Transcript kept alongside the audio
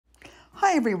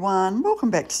Hi everyone, welcome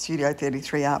back to Studio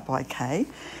 33 Art by Kay.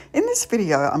 In this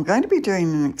video I'm going to be doing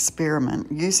an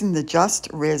experiment using the Just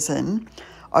Resin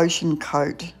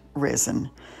OceanCote resin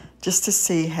just to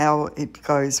see how it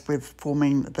goes with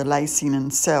forming the lacing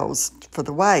and cells for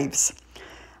the waves.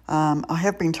 I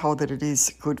have been told that it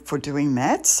is good for doing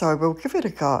that, so we'll give it a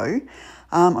go.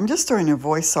 I'm just doing a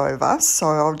voiceover, so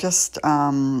I'll just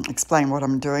explain what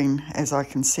I'm doing as I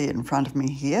can see it in front of me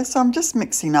here. So I'm just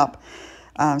mixing up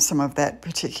some of that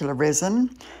particular resin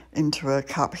into a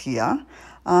cup here.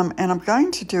 And I'm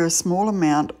going to do a small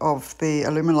amount of the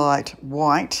Alumilite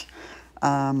white.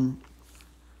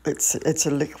 It's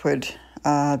a liquid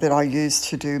that I use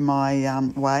to do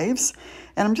my waves.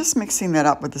 And I'm just mixing that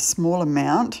up with a small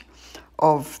amount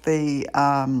of the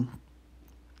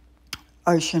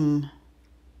OceanCote.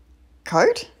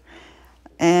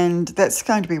 And that's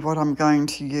going to be what I'm going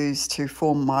to use to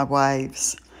form my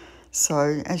waves.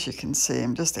 So as you can see,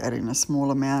 I'm just adding a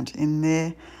small amount in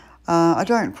there. I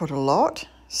don't put a lot,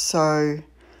 so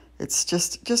it's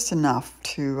just enough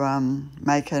to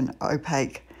make an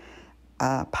opaque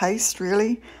paste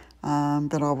really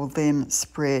that I will then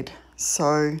spread.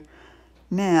 So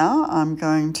now I'm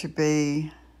going to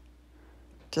be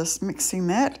just mixing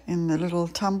that in the little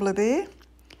tumbler there.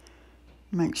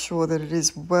 Make sure that it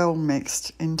is well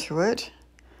mixed into it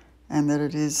and that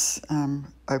it is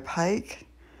opaque,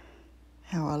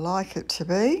 how I like it to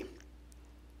be.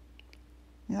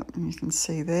 Yep, and you can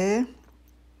see there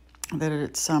that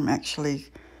it's actually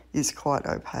is quite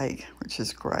opaque, which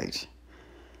is great.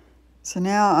 So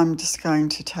now I'm just going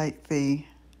to take the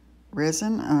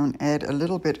resin and add a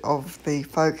little bit of the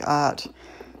Folk Art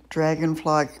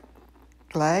Dragonfly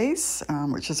glaze,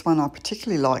 which is one I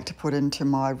particularly like to put into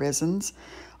my resins.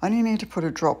 I only need to put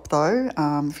a drop though.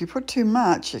 If you put too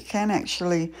much, it can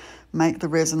actually make the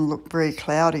resin look very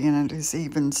cloudy, and it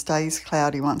even stays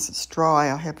cloudy once it's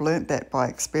dry. I have learnt that by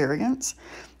experience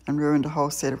and ruined a whole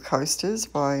set of coasters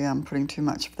by putting too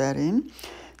much of that in.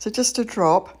 So just a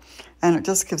drop, and it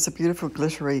just gives a beautiful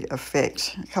glittery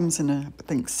effect. It comes in, I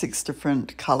think, 6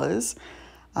 different colours,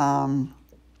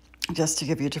 just to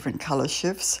give you different colour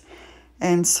shifts.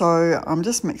 And so I'm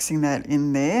just mixing that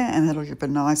in there, and that'll give a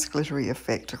nice glittery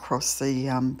effect across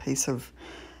the piece of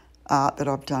art that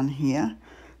I've done here.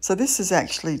 So this is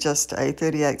actually just a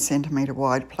 38 centimetre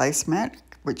wide placemat,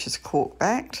 which is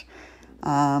cork-backed.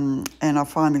 And I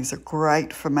find these are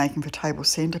great for making for table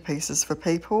centerpieces for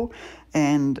people,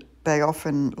 and they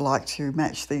often like to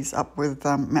match these up with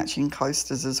matching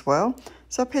coasters as well.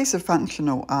 So a piece of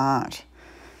functional art,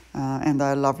 and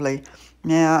they're lovely.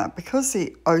 Now, because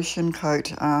the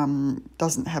OceanCote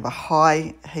doesn't have a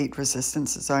high heat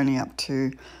resistance, it's only up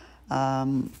to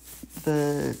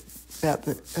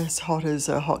as hot as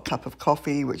a hot cup of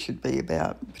coffee, which would be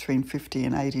about between 50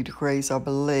 and 80 degrees, I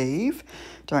believe.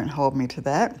 Don't hold me to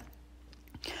that.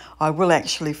 I will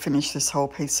actually finish this whole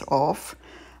piece off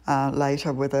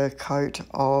later with a coat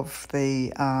of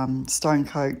the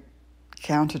StoneCoat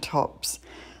Countertops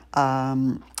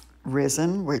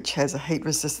resin, which has a heat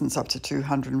resistance up to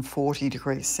 240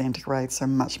 degrees centigrade, so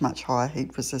much higher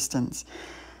heat resistance.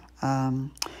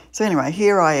 So anyway,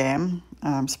 here I am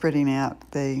spreading out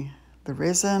the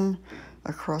resin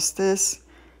across this,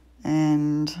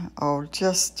 and I'll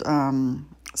just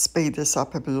speed this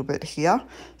up a little bit here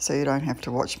so you don't have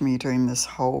to watch me doing this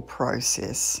whole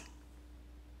process.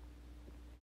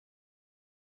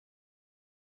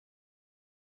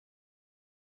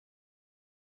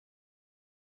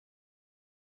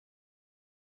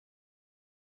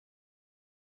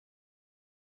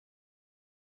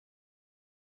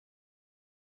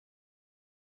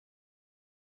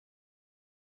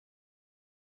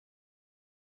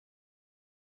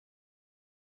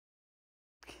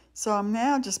 So I'm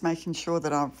now just making sure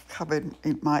that I've covered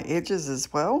my edges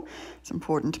as well. It's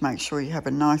important to make sure you have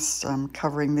a nice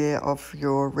covering there of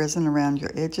your resin around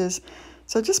your edges.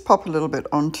 So just pop a little bit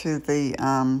onto the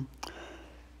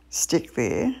stick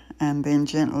there and then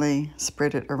gently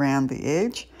spread it around the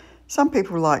edge. Some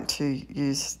people like to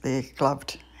use their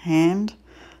gloved hand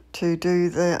to do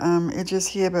the edges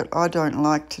here, but I don't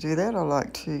like to do that. I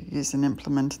like to use an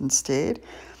implement instead.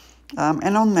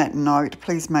 And on that note,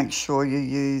 please make sure you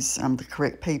use the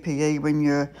correct PPE when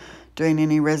you're doing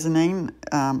any resining.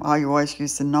 I always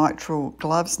use the nitrile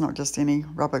gloves, not just any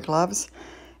rubber gloves.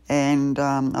 And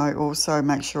I also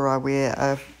make sure I wear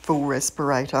a full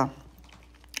respirator.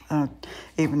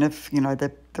 Even if, you know,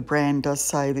 the brand does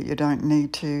say that you don't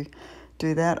need to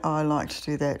do that, I like to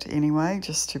do that anyway,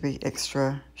 just to be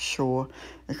extra sure,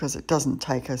 because it doesn't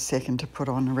take a second to put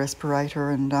on a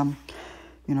respirator, and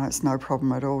you know, it's no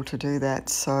problem at all to do that,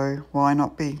 so why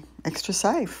not be extra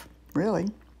safe, really?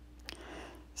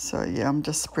 So yeah, I'm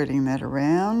just spreading that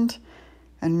around.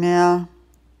 And now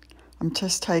I'm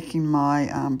just taking my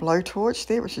blowtorch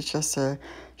there, which is just a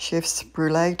chef's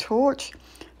brulee torch,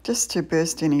 just to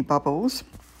burst any bubbles.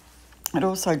 It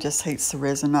also just heats the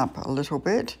resin up a little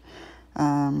bit,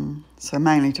 so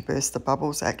mainly to burst the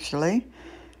bubbles actually.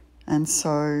 And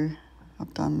so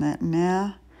I've done that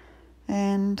now,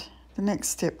 and the next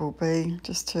step will be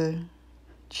just to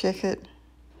check it,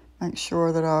 make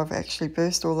sure that I've actually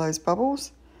burst all those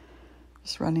bubbles.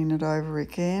 Just running it over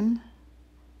again.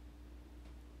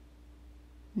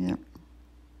 Yep.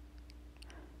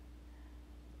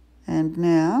 And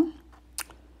now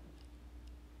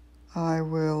I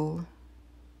will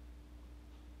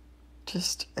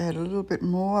just add a little bit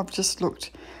more. I've just looked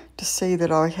to see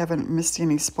that I haven't missed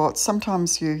any spots.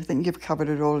 Sometimes you think you've covered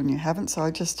it all and you haven't, so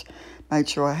I just made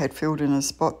sure I had filled in a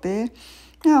spot there.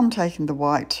 Now I'm taking the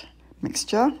white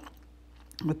mixture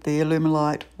with the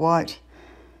Alumilite white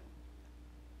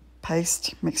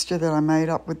paste mixture that I made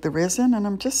up with the resin, and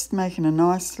I'm just making a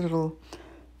nice little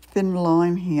thin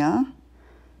line here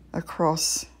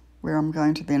across where I'm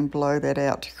going to then blow that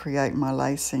out to create my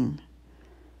lacing.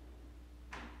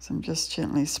 So I'm just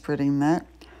gently spreading that.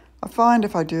 I find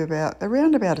if I do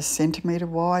around about a centimetre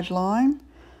wide line,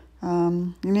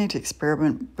 you need to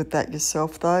experiment with that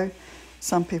yourself though.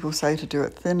 Some people say to do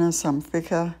it thinner, some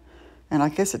thicker, and I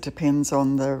guess it depends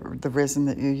on the resin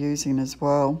that you're using as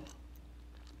well.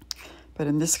 But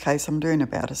in this case, I'm doing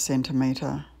about a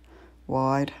centimetre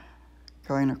wide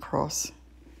going across.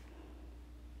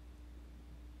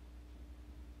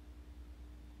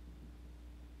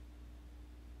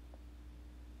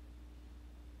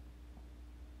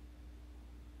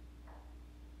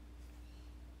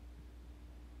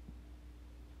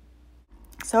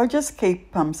 So I just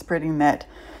keep spreading that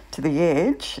to the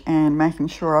edge and making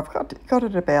sure I've got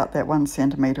it about that 1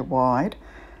 centimetre wide.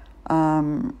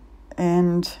 And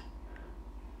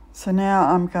so now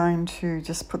I'm going to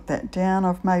just put that down.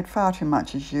 I've made far too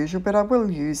much as usual, but I will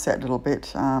use that little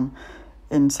bit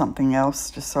in something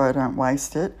else just so I don't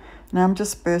waste it. Now I'm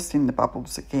just bursting the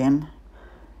bubbles again,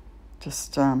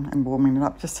 just and warming it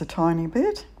up just a tiny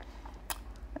bit.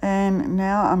 And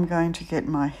now I'm going to get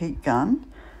my heat gun.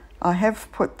 I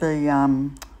have put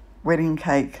the wedding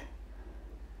cake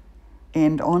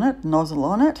end on it, nozzle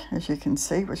on it, as you can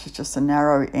see, which is just a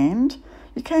narrow end.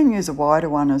 You can use a wider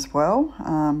one as well,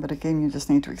 but again, you just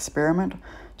need to experiment.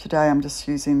 Today I'm just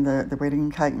using the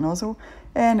wedding cake nozzle,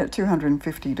 and at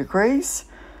 250 degrees,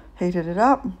 heated it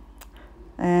up.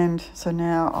 And so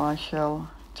now I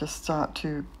shall just start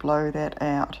to blow that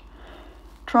out,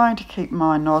 trying to keep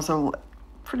my nozzle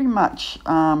pretty much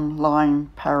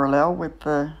lying parallel with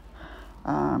the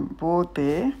board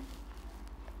there,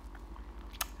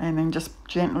 and then just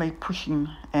gently pushing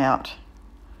out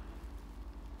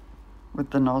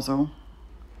with the nozzle,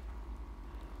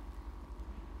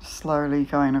 slowly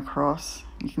going across.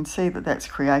 You can see that that's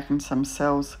creating some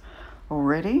cells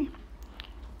already,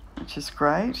 which is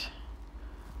great.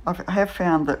 I have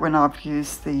found that when I've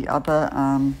used the other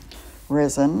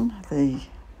resin, the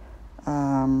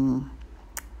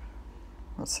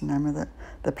what's the name of it?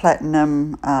 The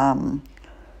Platinum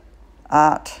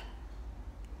Art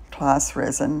class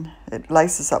resin, it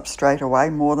laces up straight away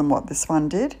more than what this one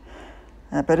did.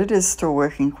 But it is still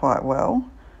working quite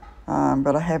well,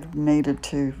 but I have needed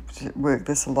to work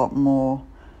this a lot more,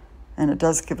 and it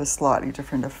does give a slightly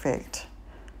different effect,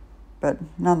 but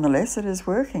nonetheless it is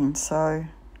working, so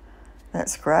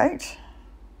that's great.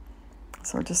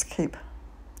 So I'll just keep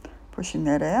pushing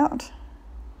that out.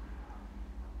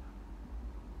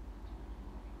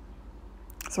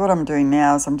 So what I'm doing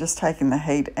now is I'm just taking the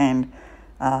heat and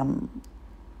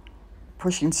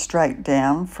pushing straight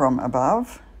down from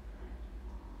above,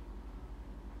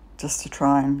 just to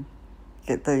try and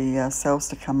get the cells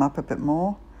to come up a bit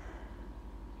more.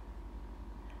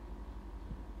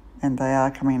 And they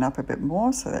are coming up a bit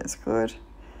more, so that's good.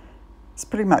 It's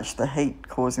pretty much the heat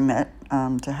causing that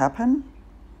to happen.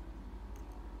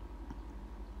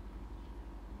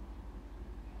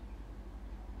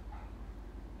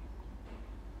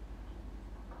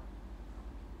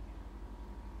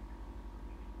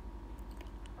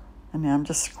 And now I'm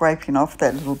just scraping off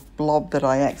that little blob that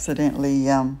I accidentally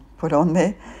put on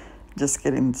there, just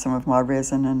getting some of my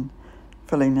resin and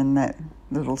filling in that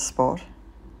little spot.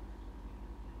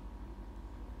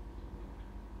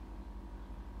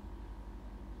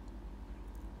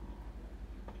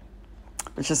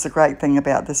 Which is the great thing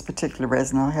about this particular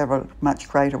resin. I have a much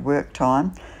greater work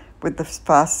time. With the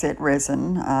fast set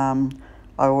resin, I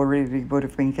already would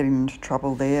have been getting into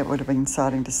trouble there. It would have been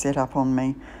starting to set up on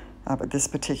me. But this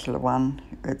particular one,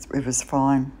 it was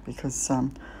fine because I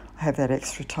have that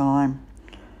extra time.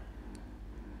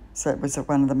 So it was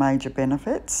one of the major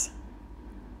benefits.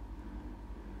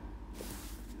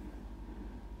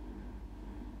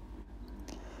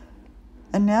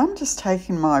 And now I'm just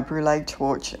taking my brûlée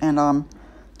torch and I'm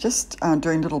just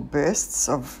doing little bursts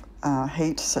of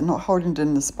heat, so not holding it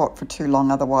in the spot for too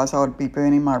long, otherwise I would be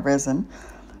burning my resin,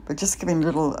 but just giving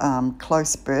little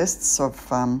close bursts of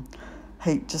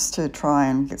heat just to try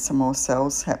and get some more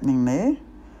cells happening there.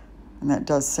 And that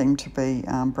does seem to be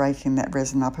breaking that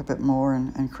resin up a bit more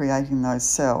and creating those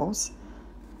cells.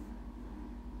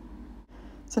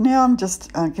 So now I'm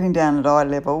just getting down at eye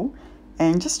level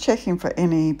and just checking for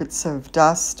any bits of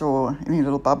dust or any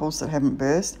little bubbles that haven't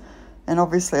burst. And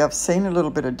obviously I've seen a little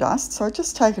bit of dust, so I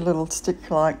just take a little stick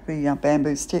like the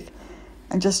bamboo stick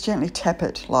and just gently tap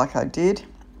it like I did.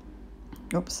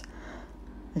 Oops,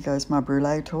 there goes my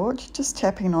brûlée torch. Just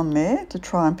tapping on there to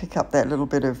try and pick up that little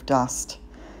bit of dust.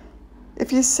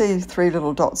 If you see 3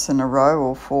 little dots in a row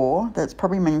or 4, that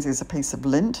probably means there's a piece of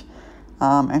lint.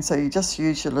 And so you just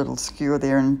use your little skewer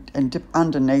there and dip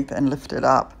underneath and lift it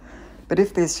up. But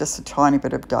if there's just a tiny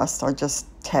bit of dust, I just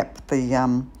tap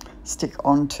the stick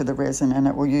onto the resin and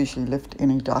it will usually lift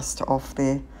any dust off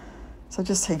there. So I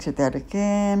just heated that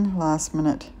again, last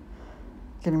minute,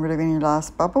 getting rid of any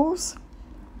last bubbles.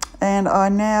 And I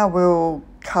now will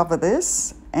cover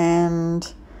this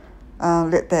and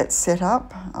let that set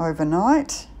up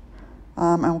overnight.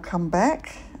 And we'll come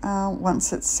back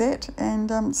once it's set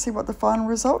and see what the final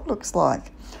result looks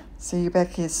like. See you back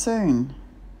here soon.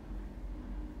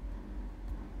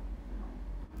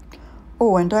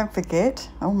 Oh, and don't forget,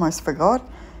 I almost forgot,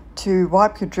 to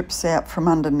wipe your drips out from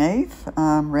underneath,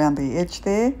 around the edge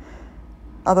there.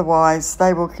 Otherwise,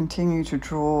 they will continue to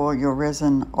draw your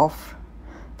resin off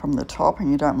from the top and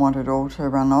you don't want it all to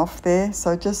run off there.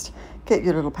 So just get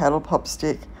your little paddle pop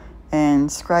stick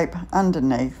and scrape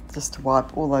underneath just to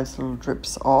wipe all those little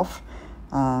drips off.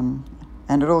 And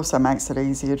it also makes it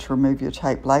easier to remove your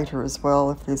tape later as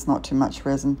well if there's not too much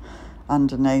resin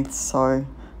underneath. So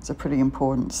it's a pretty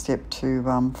important step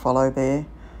to follow there.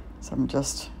 So I'm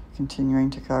just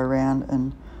continuing to go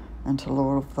around until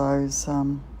all of those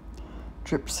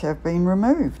drips have been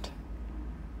removed.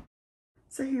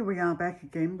 So here we are back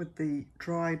again with the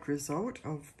dried result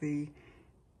of the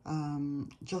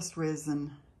Just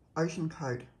Resin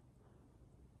OceanCote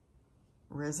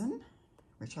resin,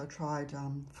 which I tried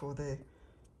for the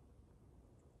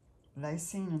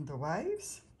lacing and the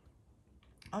waves.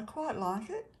 I quite like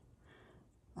it.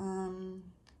 I'm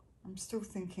still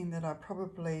thinking that I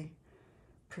probably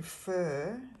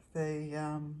prefer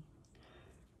the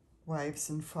waves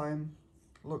and foam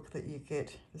look that you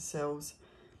get, the cells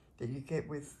that you get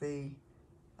with the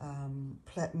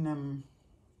platinum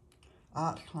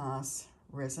art class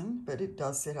resin, but it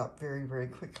does set up very, very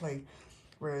quickly,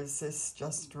 whereas this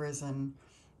Just Resin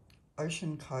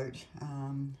OceanCote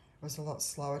was a lot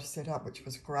slower to set up, which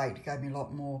was great. It gave me a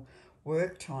lot more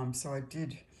work time, so I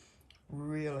did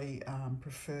really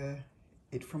prefer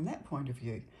it from that point of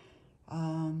view.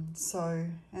 And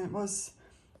it was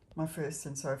my first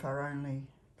and so far only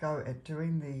go at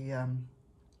doing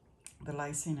the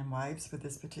lacing and waves with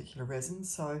this particular resin,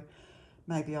 so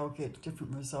maybe I'll get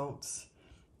different results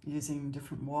using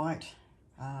different white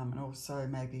and also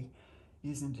maybe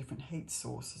using a different heat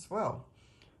source as well.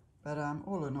 But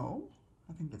all in all,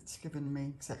 I think it's given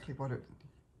me exactly what it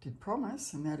did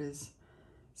promise, and that is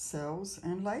cells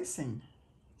and lacing.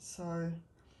 So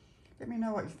let me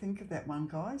know what you think of that one,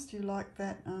 guys. Do you like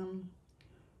that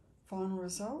final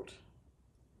result?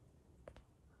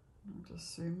 I'll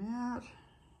just zoom out.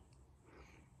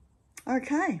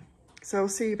 Okay, so I'll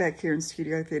see you back here in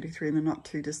Studio 33 in the not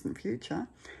too distant future.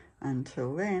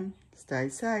 Until then, stay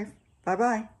safe.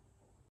 Bye-bye.